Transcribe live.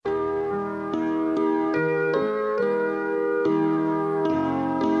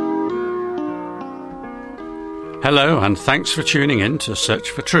Hello, and thanks for tuning in to Search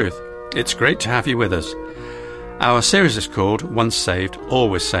for Truth. It's great to have you with us. Our series is called Once Saved,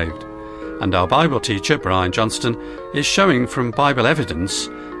 Always Saved, and our Bible teacher, Brian Johnston, is showing from Bible evidence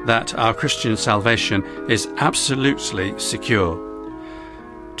that our Christian salvation is absolutely secure.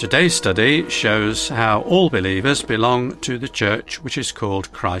 Today's study shows how all believers belong to the church which is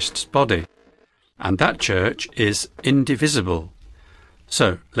called Christ's body, and that church is indivisible.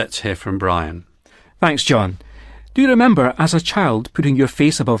 So, let's hear from Brian. Thanks, John. Do you remember, as a child, putting your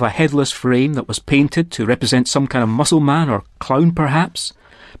face above a headless frame that was painted to represent some kind of muscle man or clown, perhaps?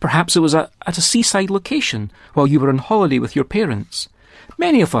 Perhaps it was at a seaside location while you were on holiday with your parents.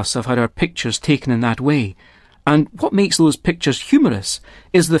 Many of us have had our pictures taken in that way, and what makes those pictures humorous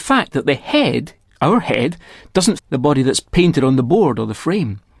is the fact that the head, our head, doesn't fit the body that's painted on the board or the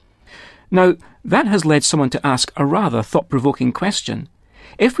frame. Now, that has led someone to ask a rather thought-provoking question.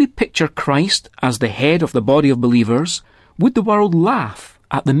 If we picture Christ as the head of the body of believers, would the world laugh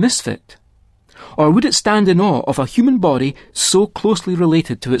at the misfit? Or would it stand in awe of a human body so closely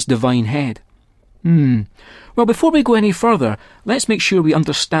related to its divine head? Well, before we go any further, let's make sure we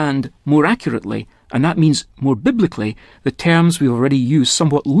understand more accurately, and that means more biblically, the terms we've already used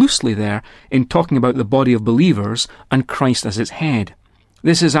somewhat loosely there in talking about the body of believers and Christ as its head.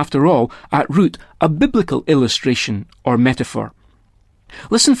 This is, after all, at root, a biblical illustration or metaphor.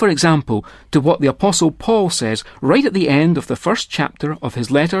 Listen, for example, to what the Apostle Paul says right at the end of the first chapter of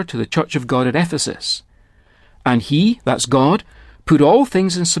his letter to the Church of God at Ephesus. And he, that's God, put all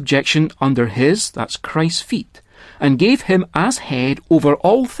things in subjection under his, that's Christ's feet, and gave him as head over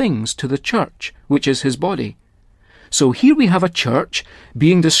all things to the church, which is his body. So here we have a church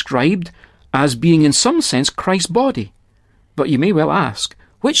being described as being in some sense Christ's body. But you may well ask,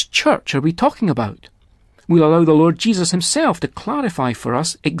 which church are we talking about? We'll allow the Lord Jesus himself to clarify for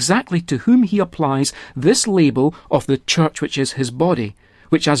us exactly to whom he applies this label of the church which is his body,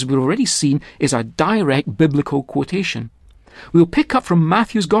 which, as we've already seen, is a direct biblical quotation. We'll pick up from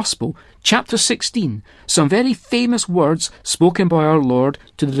Matthew's Gospel, chapter 16, some very famous words spoken by our Lord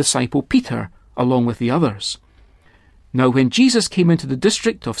to the disciple Peter, along with the others. Now, when Jesus came into the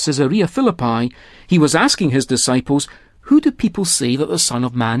district of Caesarea Philippi, he was asking his disciples, "Who do people say that the Son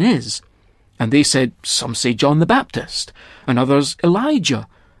of Man is?" And they said, "Some say John the Baptist, and others Elijah,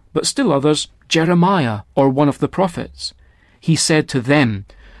 but still others Jeremiah or one of the prophets." He said to them,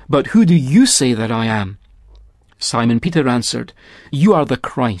 "But who do you say that I am?" Simon Peter answered, "You are the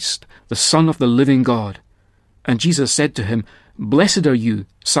Christ, the Son of the living God." And Jesus said to him, "Blessed are you,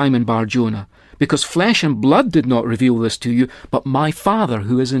 Simon Bar-Jonah, because flesh and blood did not reveal this to you, but my Father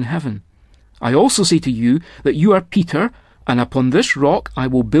who is in heaven. I also say to you that you are Peter, and upon this rock I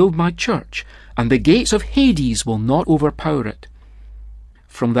will build my church, and the gates of Hades will not overpower it."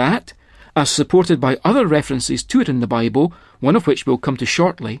 From that, as supported by other references to it in the Bible, one of which we'll come to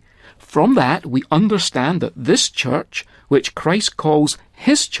shortly, from that we understand that this church, which Christ calls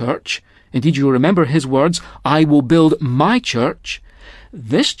his church, indeed you'll remember his words, "I will build my church,"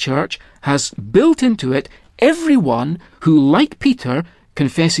 this church has built into it everyone who, like Peter,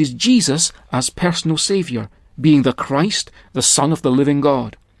 confesses Jesus as personal Saviour, being the Christ, the Son of the living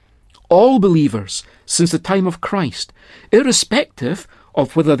God. All believers, since the time of Christ, irrespective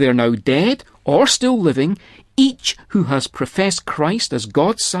of whether they are now dead or still living, each who has professed Christ as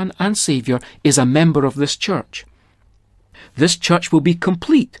God's Son and Saviour is a member of this church. This church will be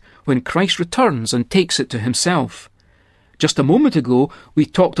complete when Christ returns and takes it to himself. Just a moment ago, we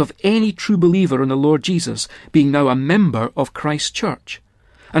talked of any true believer in the Lord Jesus being now a member of Christ's church.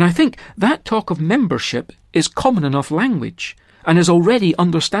 And I think that talk of membership is common enough language and is already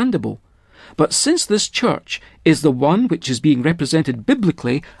understandable. But since this church is the one which is being represented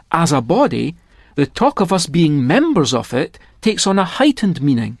biblically as a body, the talk of us being members of it takes on a heightened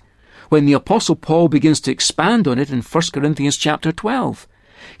meaning when the Apostle Paul begins to expand on it in 1 Corinthians chapter 12.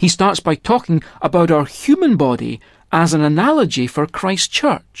 He starts by talking about our human body as an analogy for Christ's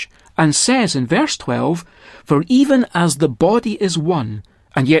church and says in verse 12, "For even as the body is one,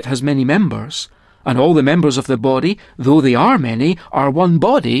 and yet has many members, and all the members of the body, though they are many, are one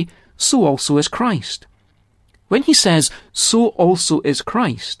body, so also is Christ." When he says, "so also is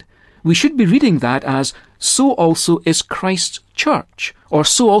Christ," we should be reading that as, "so also is Christ's church," or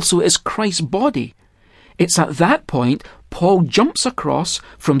 "so also is Christ's body." It's at that point Paul jumps across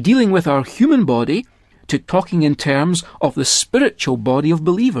from dealing with our human body to talking in terms of the spiritual body of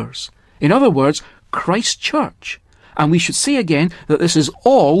believers. In other words, Christ's church. And we should say again that this is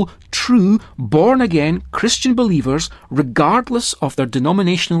all true, born-again Christian believers, regardless of their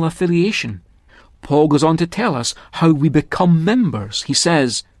denominational affiliation. Paul goes on to tell us how we become members. He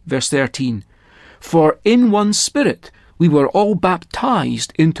says, verse 13, For in one Spirit we were all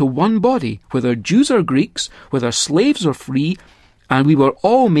baptized into one body, whether Jews or Greeks, whether slaves or free, and we were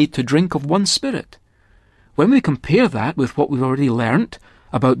all made to drink of one Spirit. When we compare that with what we've already learnt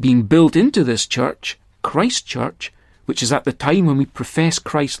about being built into this church, Christ's church, which is at the time when we profess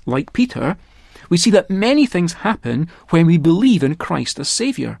Christ like Peter, we see that many things happen when we believe in Christ as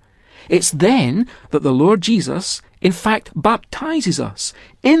Saviour. It's then that the Lord Jesus, in fact, baptizes us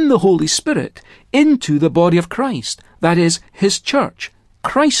in the Holy Spirit into the body of Christ, that is, his church,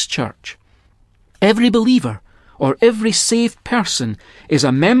 Christ's church. Every believer, or every saved person, is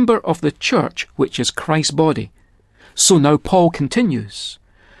a member of the church which is Christ's body. So now Paul continues,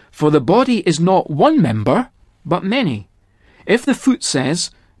 "For the body is not one member, but many. If the foot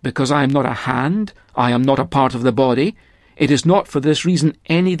says, 'Because I am not a hand, I am not a part of the body,' it is not for this reason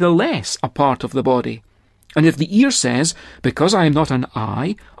any the less a part of the body. And if the ear says, 'Because I am not an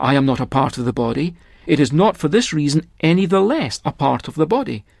eye, I am not a part of the body,' it is not for this reason any the less a part of the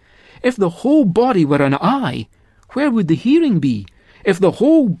body. If the whole body were an eye, where would the hearing be? If the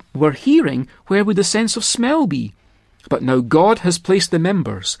whole were hearing, where would the sense of smell be? But now God has placed the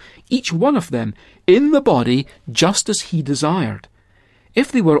members, each one of them, in the body just as he desired.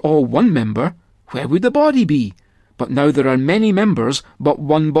 If they were all one member, where would the body be? But now there are many members, but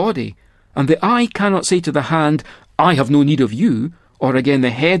one body. And the eye cannot say to the hand, 'I have no need of you,' or again the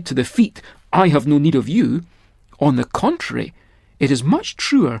head to the feet, 'I have no need of you.' On the contrary, it is much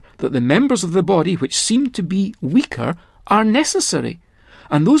truer that the members of the body which seem to be weaker are necessary,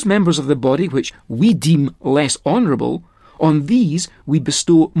 and those members of the body which we deem less honourable, on these we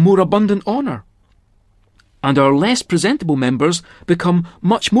bestow more abundant honour. And our less presentable members become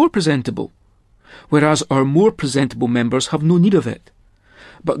much more presentable, whereas our more presentable members have no need of it.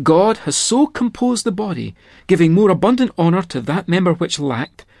 But God has so composed the body, giving more abundant honour to that member which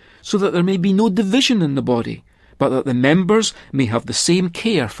lacked, so that there may be no division in the body, but that the members may have the same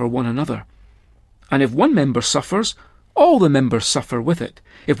care for one another. And if one member suffers, all the members suffer with it.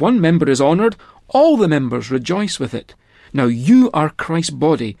 If one member is honoured, all the members rejoice with it. Now you are Christ's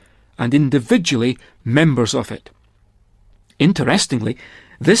body, and individually members of it." Interestingly,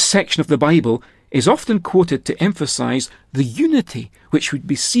 this section of the Bible is often quoted to emphasise the unity which would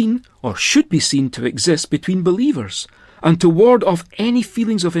be seen, or should be seen, to exist between believers, and to ward off any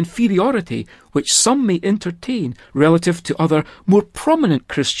feelings of inferiority which some may entertain relative to other more prominent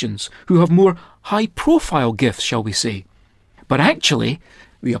Christians who have more high-profile gifts, shall we say. But actually,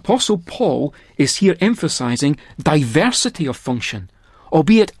 the Apostle Paul is here emphasising diversity of function,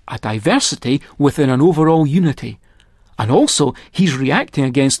 albeit a diversity within an overall unity. And also, he's reacting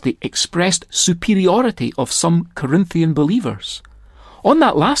against the expressed superiority of some Corinthian believers. On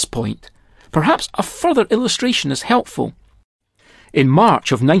that last point, perhaps a further illustration is helpful. In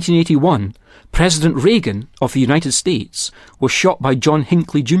March of 1981, President Reagan of the United States was shot by John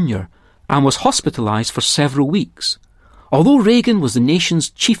Hinckley Jr. and was hospitalised for several weeks. Although Reagan was the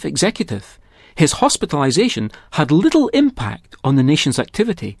nation's chief executive, his hospitalisation had little impact on the nation's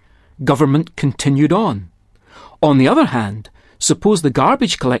activity. Government continued on. On the other hand, suppose the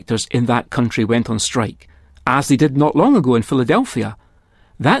garbage collectors in that country went on strike, as they did not long ago in Philadelphia.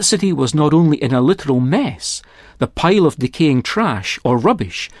 That city was not only in a literal mess, the pile of decaying trash or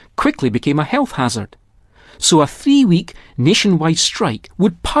rubbish quickly became a health hazard. So a 3-week nationwide strike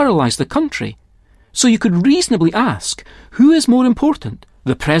would paralyse the country. So you could reasonably ask, who is more important,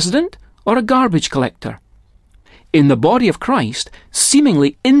 the president or a garbage collector? In the body of Christ,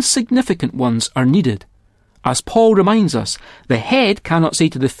 seemingly insignificant ones are needed. As Paul reminds us, the head cannot say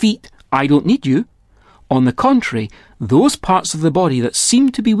to the feet, "I don't need you." On the contrary, those parts of the body that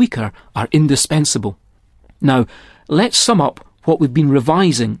seem to be weaker are indispensable. Now, let's sum up what we've been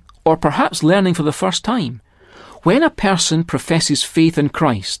revising, or perhaps learning for the first time. When a person professes faith in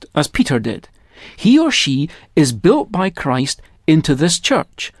Christ, as Peter did, he or she is built by Christ into this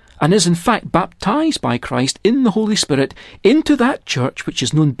church, and is in fact baptized by Christ in the Holy Spirit into that church which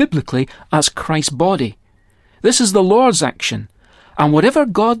is known biblically as Christ's body. This is the Lord's action, and whatever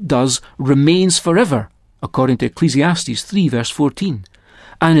God does remains forever, according to Ecclesiastes 3 verse 14.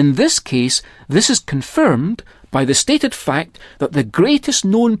 And in this case, this is confirmed by the stated fact that the greatest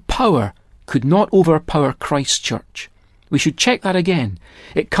known power could not overpower Christ's church. We should check that again.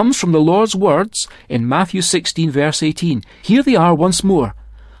 It comes from the Lord's words in Matthew 16 verse 18. Here they are once more.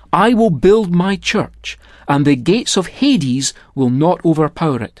 "I will build my church, and the gates of Hades will not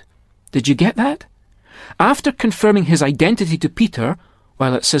overpower it." Did you get that? After confirming his identity to Peter,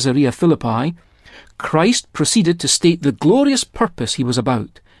 while at Caesarea Philippi, Christ proceeded to state the glorious purpose he was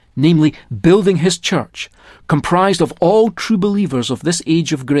about, namely building his church, comprised of all true believers of this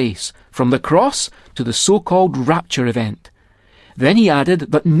age of grace, from the cross to the so-called rapture event. Then he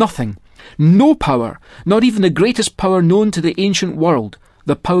added that nothing, no power, not even the greatest power known to the ancient world,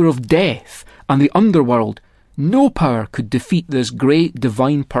 the power of death and the underworld, no power could defeat this great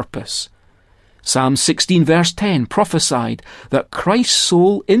divine purpose. Psalm 16 verse 10 prophesied that Christ's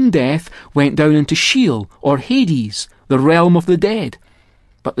soul in death went down into Sheol or Hades, the realm of the dead.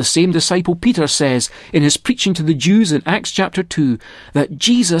 But the same disciple Peter says in his preaching to the Jews in Acts chapter 2 that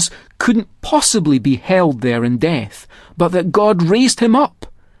Jesus couldn't possibly be held there in death, but that God raised him up.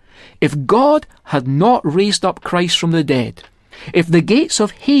 If God had not raised up Christ from the dead, if the gates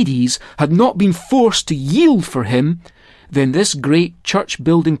of Hades had not been forced to yield for him, then this great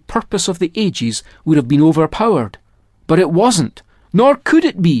church-building purpose of the ages would have been overpowered. But it wasn't, nor could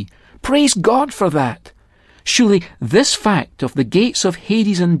it be. Praise God for that. Surely this fact of the gates of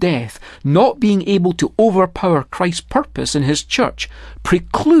Hades and death not being able to overpower Christ's purpose in his church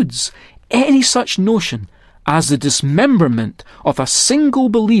precludes any such notion as the dismemberment of a single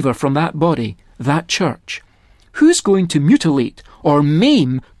believer from that body, that church. Who's going to mutilate or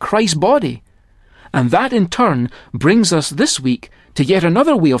maim Christ's body? And that in turn brings us this week to yet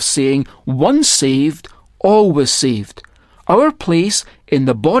another way of saying once saved, always saved. Our place in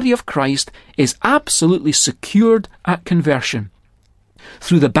the body of Christ is absolutely secured at conversion.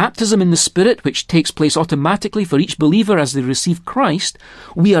 Through the baptism in the Spirit, which takes place automatically for each believer as they receive Christ,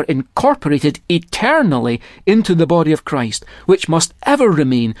 we are incorporated eternally into the body of Christ, which must ever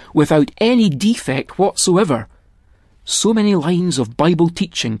remain without any defect whatsoever. So many lines of Bible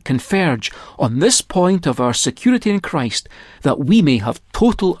teaching converge on this point of our security in Christ that we may have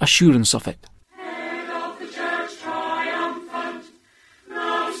total assurance of it.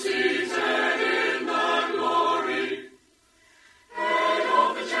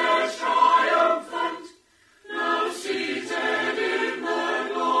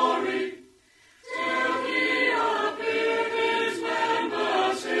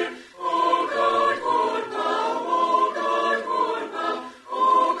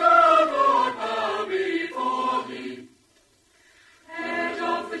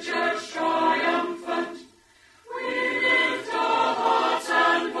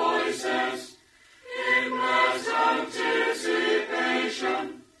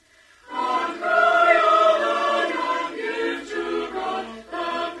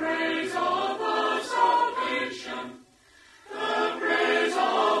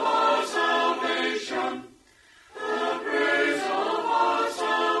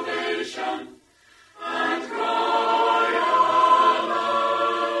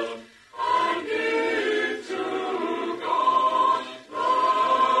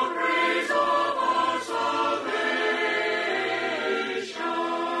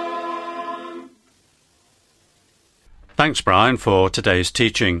 Thanks, Brian, for today's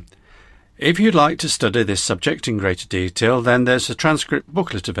teaching. If you'd like to study this subject in greater detail, then there's a transcript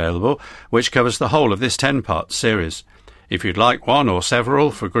booklet available which covers the whole of this 10-part series. If you'd like one or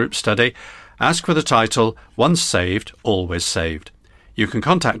several for group study, ask for the title Once Saved, Always Saved. You can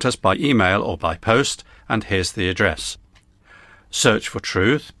contact us by email or by post, and here's the address. Search for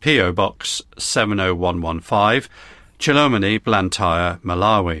Truth, P.O. Box 70115, Chilomani, Blantyre,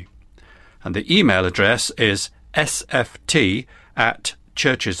 Malawi. And the email address is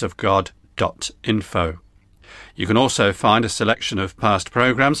sft@churchesofgod.info. You can also find a selection of past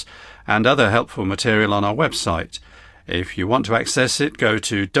programmes and other helpful material on our website. If you want to access it, go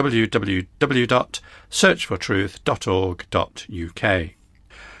to www.searchfortruth.org.uk.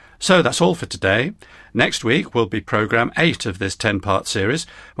 So that's all for today. Next week will be programme 8 of this 10-part series,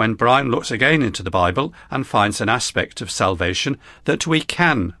 when Brian looks again into the Bible and finds an aspect of salvation that we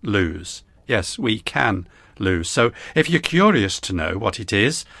can lose. Yes, we can lose. So if you're curious to know what it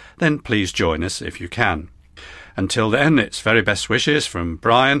is, then please join us if you can. Until then, it's very best wishes from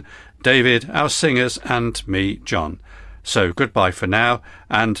Brian, David, our singers, and me, John. So goodbye for now,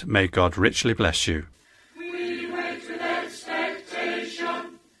 and may God richly bless you.